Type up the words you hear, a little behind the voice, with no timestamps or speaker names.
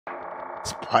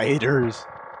Spiders.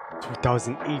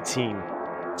 2018.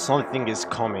 Something is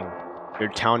coming. Your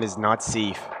town is not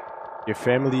safe. Your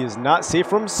family is not safe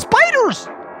from spiders!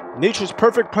 Nature's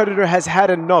perfect predator has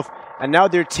had enough, and now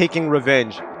they're taking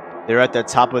revenge. They're at the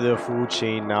top of the food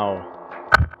chain now.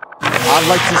 I'd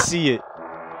like to see it.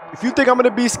 If you think I'm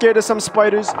gonna be scared of some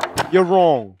spiders, you're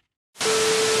wrong.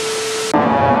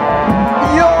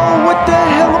 Yo, what the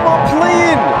hell am I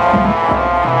playing?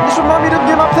 This reminds me of the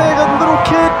game I played as a little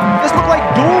kid. This look like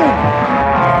Doom.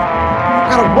 I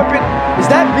got a weapon. Is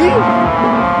that me?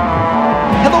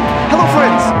 Hello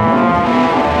friends.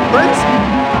 Friends?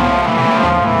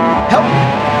 Help.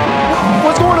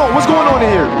 What's going on? What's going on in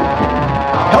here?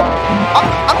 Help.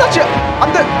 I'm not your,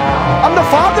 I'm the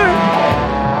father?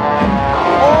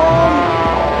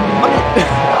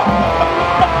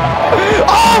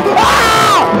 Oh!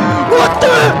 Ah! What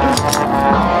the?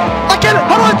 I can't.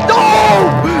 How do I? No!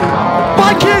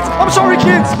 Bye, kids. I'm sorry,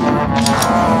 kids.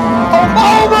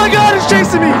 Oh my God! It's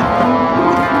chasing me.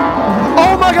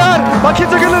 Oh my God! My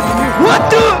kids are gonna. What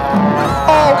the?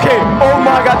 Oh, okay. Oh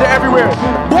my God! They're everywhere.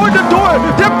 Board the door.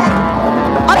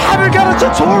 I haven't got a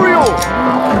tutorial.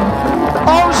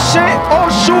 Oh shit! Oh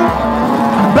shoot!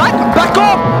 Back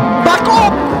up! Back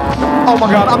up! Oh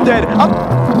my God! I'm dead.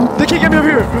 They can't get me up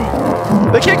here.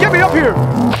 They can't get me up here.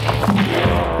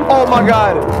 Oh my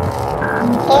God.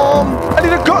 I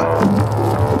need a gun.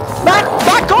 Back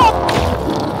up.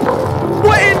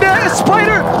 What in there? A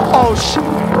spider? Oh shit.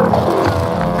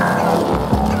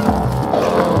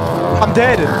 I'm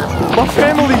dead. My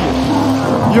family.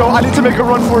 Yo, I need to make a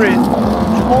run for it.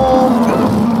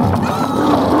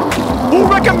 Who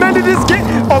recommended this game?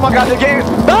 Oh my God, the game.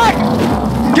 Back.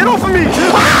 Get off of me.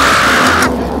 Ah!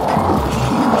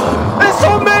 There's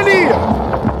so many.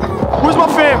 Where's my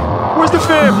fam? Where's the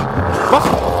fam?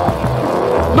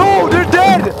 No, they're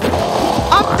dead.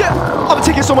 I'm dead. I'm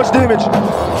taking so much damage.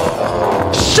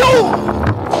 Shoot!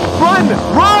 Run!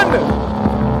 Run!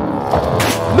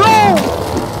 No!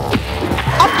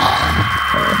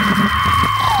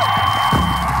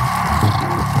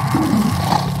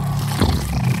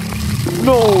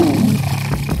 No!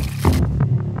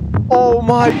 Oh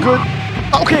my good.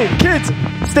 Okay, kids,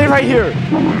 stay right here.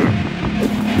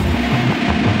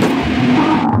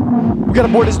 We gotta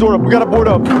board this door up. We gotta board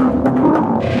up.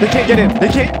 They can't get in. They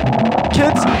can't.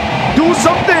 Kids, do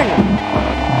something.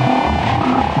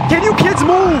 Can you kids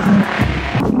move?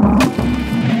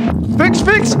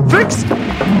 Fix.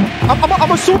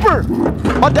 I'm a super.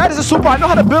 My dad is a super. I know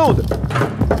how to build.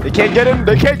 They can't get in.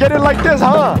 They can't get in like this,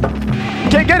 huh?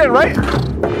 Can't get in, right?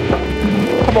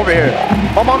 Come over here.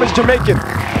 My mom is Jamaican.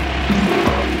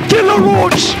 Kill a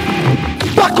roach.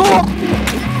 Back off.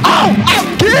 Ow,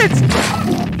 kids.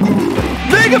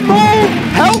 Nigga, move!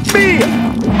 Help me!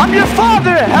 I'm your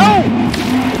father! Help!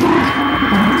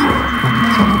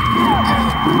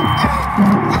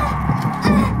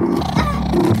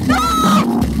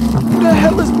 Who the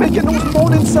hell is making those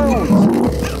moaning sounds?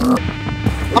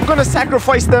 I'm gonna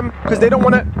sacrifice them because they don't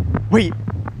wanna. Wait.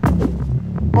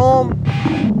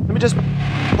 Let me just.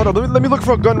 Hold up. Let me look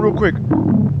for a gun real quick.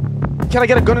 Can I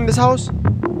get a gun in this house?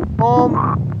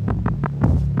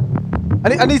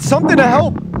 I need something to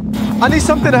help. I need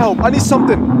something to help. I need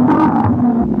something.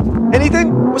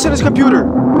 Anything? What's in his computer?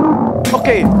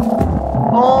 Okay.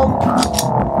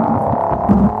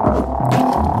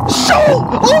 Shoot!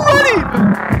 Already!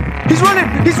 He's running!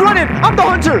 He's running! I'm the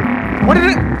hunter! What did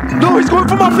it? No, he's going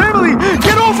for my family!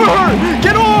 Get off of her!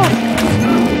 Get off!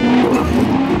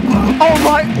 Oh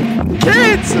my...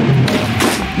 Kids!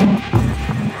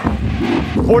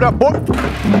 Board up, board.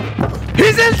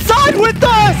 He's inside with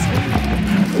us!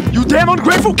 You damn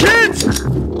ungrateful kids!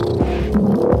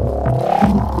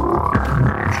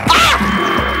 Ah!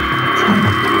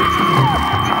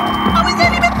 How is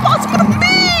that even possible to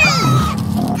me?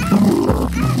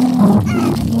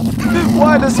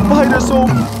 Why the spider so...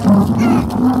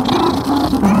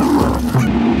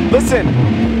 Listen,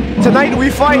 tonight we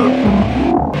fight.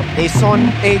 A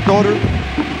son, a daughter.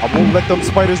 I won't let them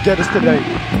spiders get us today.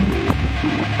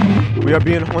 We are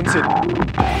being hunted.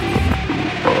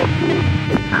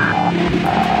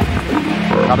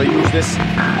 Gotta use this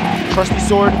trusty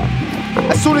sword.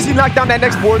 As soon as he knocked down that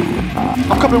next board,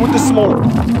 I'm coming with the smoke.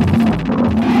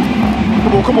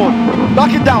 Come on.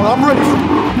 Knock it down. I'm ready.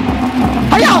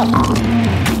 Hiya!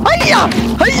 Hiya!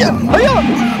 Hiya! Hiya!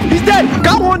 He's dead.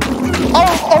 Got one.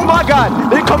 Oh my God.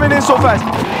 They're coming in so fast.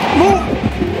 Move.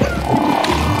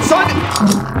 Son.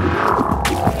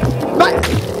 Back.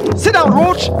 Sit down,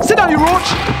 Roach. Sit down, you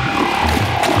Roach.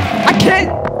 I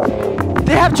can't.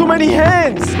 They have too many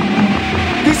hands.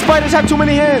 These spiders have too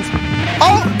many hands.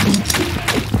 Oh!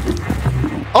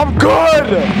 I'm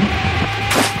good!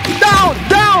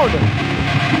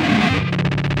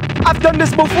 I've done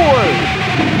this before.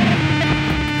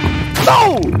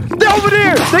 No! They're over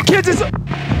there! The kids is...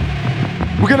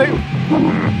 We're gonna...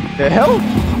 The hell?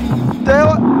 The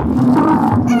hell?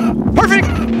 Perfect!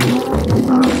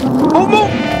 Move,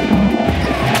 move!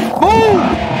 Move!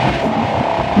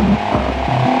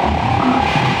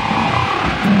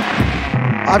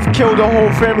 I've killed a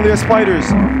whole family of spiders.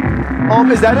 Is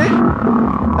that it?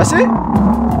 That's it?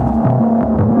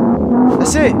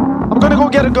 That's it. I'm gonna go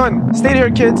get a gun. Stay there,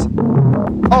 kids.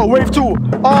 Oh, wave 2.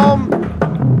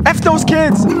 F those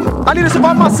kids. I need to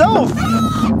survive myself.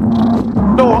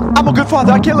 No, I'm a good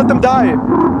father. I can't let them die.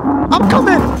 I'm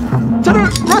coming to the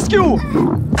rescue.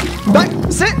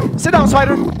 Sit down,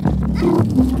 spider.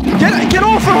 Get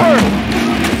off of her.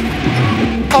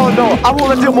 Oh no, I won't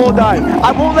let them all die.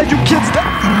 I won't let you kids die.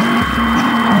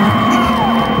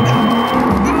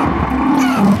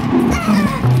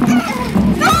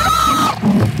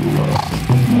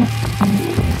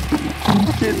 I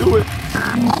can't do it.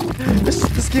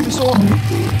 This game is so...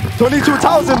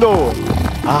 22,000 though.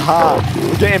 Aha,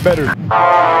 we're getting better.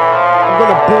 I'm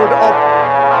gonna board up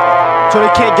so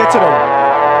they can't get to them.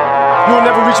 You'll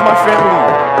never reach my family.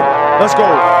 Let's go.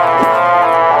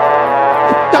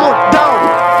 Down, down.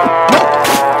 No.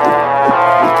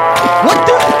 What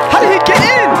the? How did he get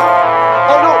in?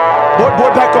 Oh no. Board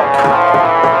back up.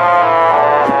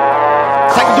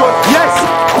 Second door. Yes.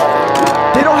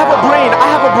 They don't have a brain. I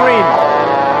have a brain.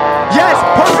 Yes,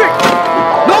 perfect.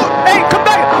 No, hey, come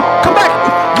back. Come back.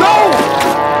 No.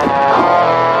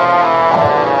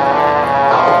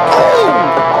 Oh.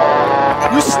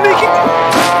 You sneaky.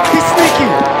 He's sneaky.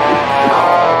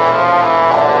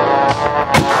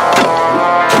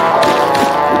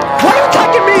 Why are you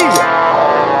attacking me?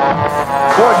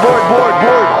 Board.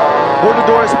 Board the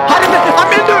doors.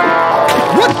 I'm in there.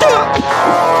 What the?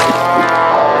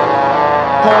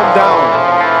 Calm down.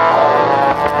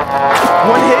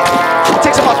 One hit. It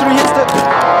takes about 3 hits to...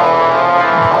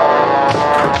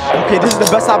 Okay, this is the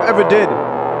best I've ever did.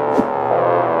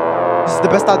 This is the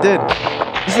best I did.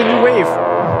 This is a new wave.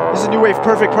 This is a new wave.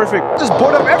 Perfect. Just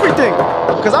board up everything.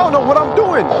 Because I don't know what I'm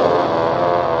doing.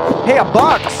 Hey, a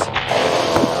box.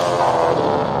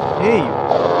 Hey.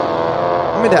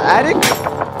 I'm in the attic?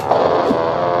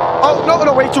 Oh,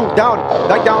 no, wait, 2. Down.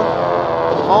 Back down.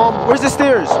 Where's the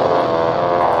stairs?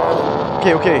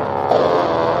 Okay.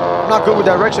 I'm not good with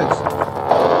directions.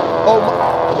 Oh my.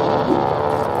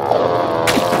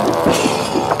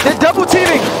 They're double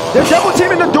teaming. They're double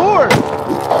teaming the door.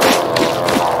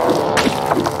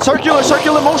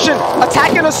 Circular motion.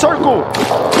 Attack in a circle.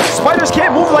 Spiders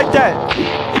can't move like that.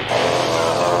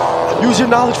 Use your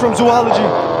knowledge from zoology.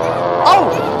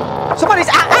 Oh! Somebody's...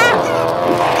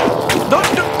 No,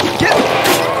 get...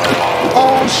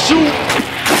 Oh, shoot.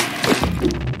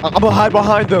 I'm gonna hide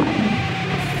behind them.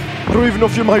 I don't even know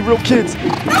if you're my real kids.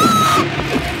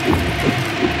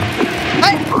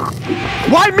 Hey!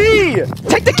 Why me?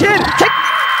 Take the kid!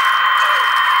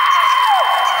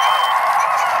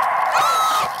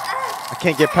 I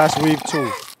can't get past wave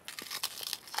 2.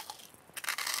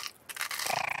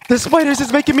 The spiders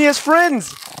is making me as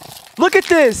friends! Look at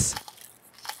this!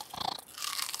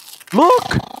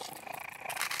 Look!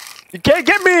 You can't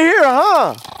get me here,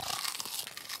 huh?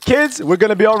 Kids, we're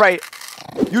gonna be alright.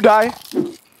 You die.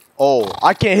 Oh,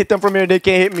 I can't hit them from here. They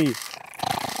can't hit me.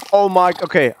 Oh my.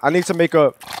 Okay, I need to make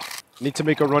a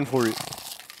run for it.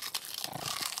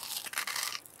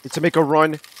 Need to make a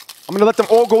run. I'm gonna let them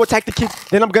all go attack the kids.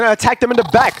 Then I'm gonna attack them in the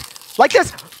back. Like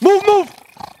this. Move.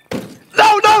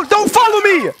 No, don't follow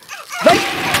me. Like.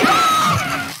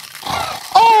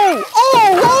 Oh.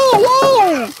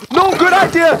 No, good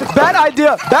idea. Bad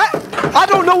idea. I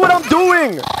don't know what I'm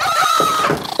doing.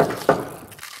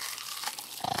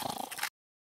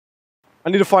 I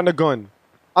need to find a gun.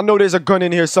 I know there's a gun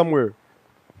in here somewhere.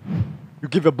 You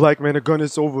give a black man a gun,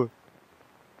 it's over.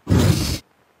 I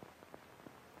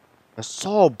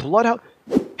saw blood out.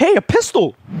 Hey, a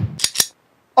pistol.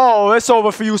 Oh, it's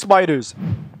over for you spiders.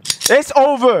 It's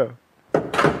over.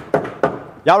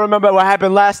 Y'all remember what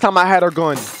happened last time I had a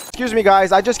gun. Excuse me,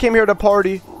 guys. I just came here to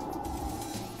party.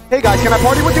 Hey, guys, can I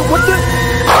party with you? What the?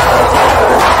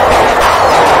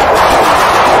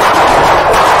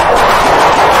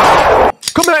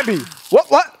 Come at me. What?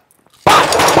 Pop.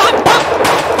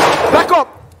 Back up.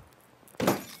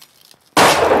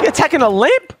 You attacking a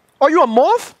lamp? Are you a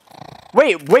moth?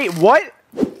 Wait, what?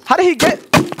 How did he get...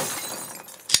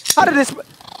 How did this...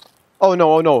 Oh,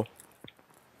 no. No.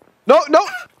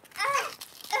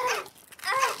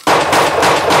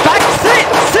 Back,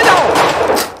 sit down.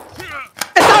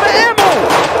 It's out of ammo.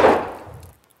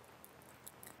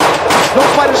 No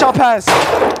spider shall pass.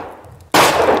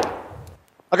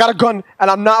 I got a gun,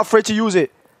 and I'm not afraid to use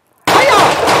it.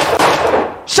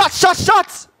 Hiya! Shots, shots,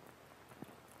 shots!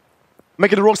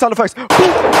 Making the wrong sound effects. Boom, boom,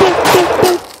 boom,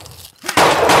 boom.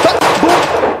 Boom.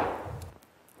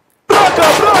 Braga,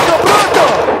 braga,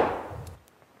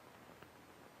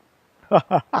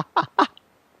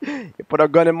 braga. You put a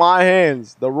gun in my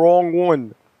hands. The wrong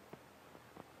one.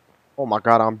 Oh my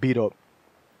god, I'm beat up.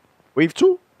 Wave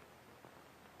 2?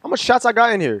 How much shots I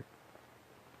got in here?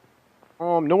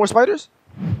 No more spiders?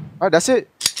 Alright, that's it.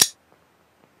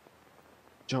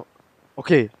 Jump.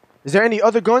 Okay. Is there any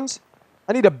other guns?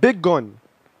 I need a big gun.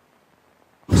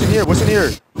 What's in here? What's in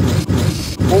here?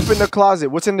 Open the closet.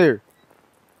 What's in there?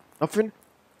 Nothing?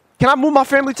 Can I move my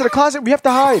family to the closet? We have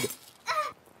to hide.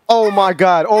 Oh my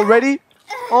god. Already?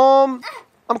 I'm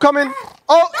coming.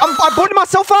 Oh, I boarded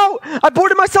myself out. I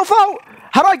boarded myself out.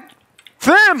 How do I...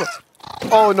 Fam!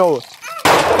 Oh no.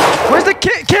 Where's the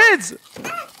kids?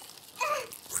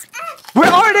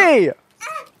 Where are they?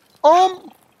 Open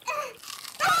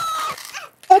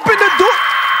the door.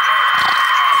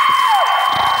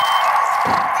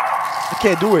 I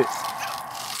can't do it.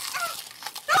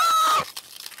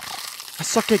 I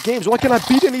suck at games. Why can't I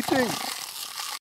beat anything?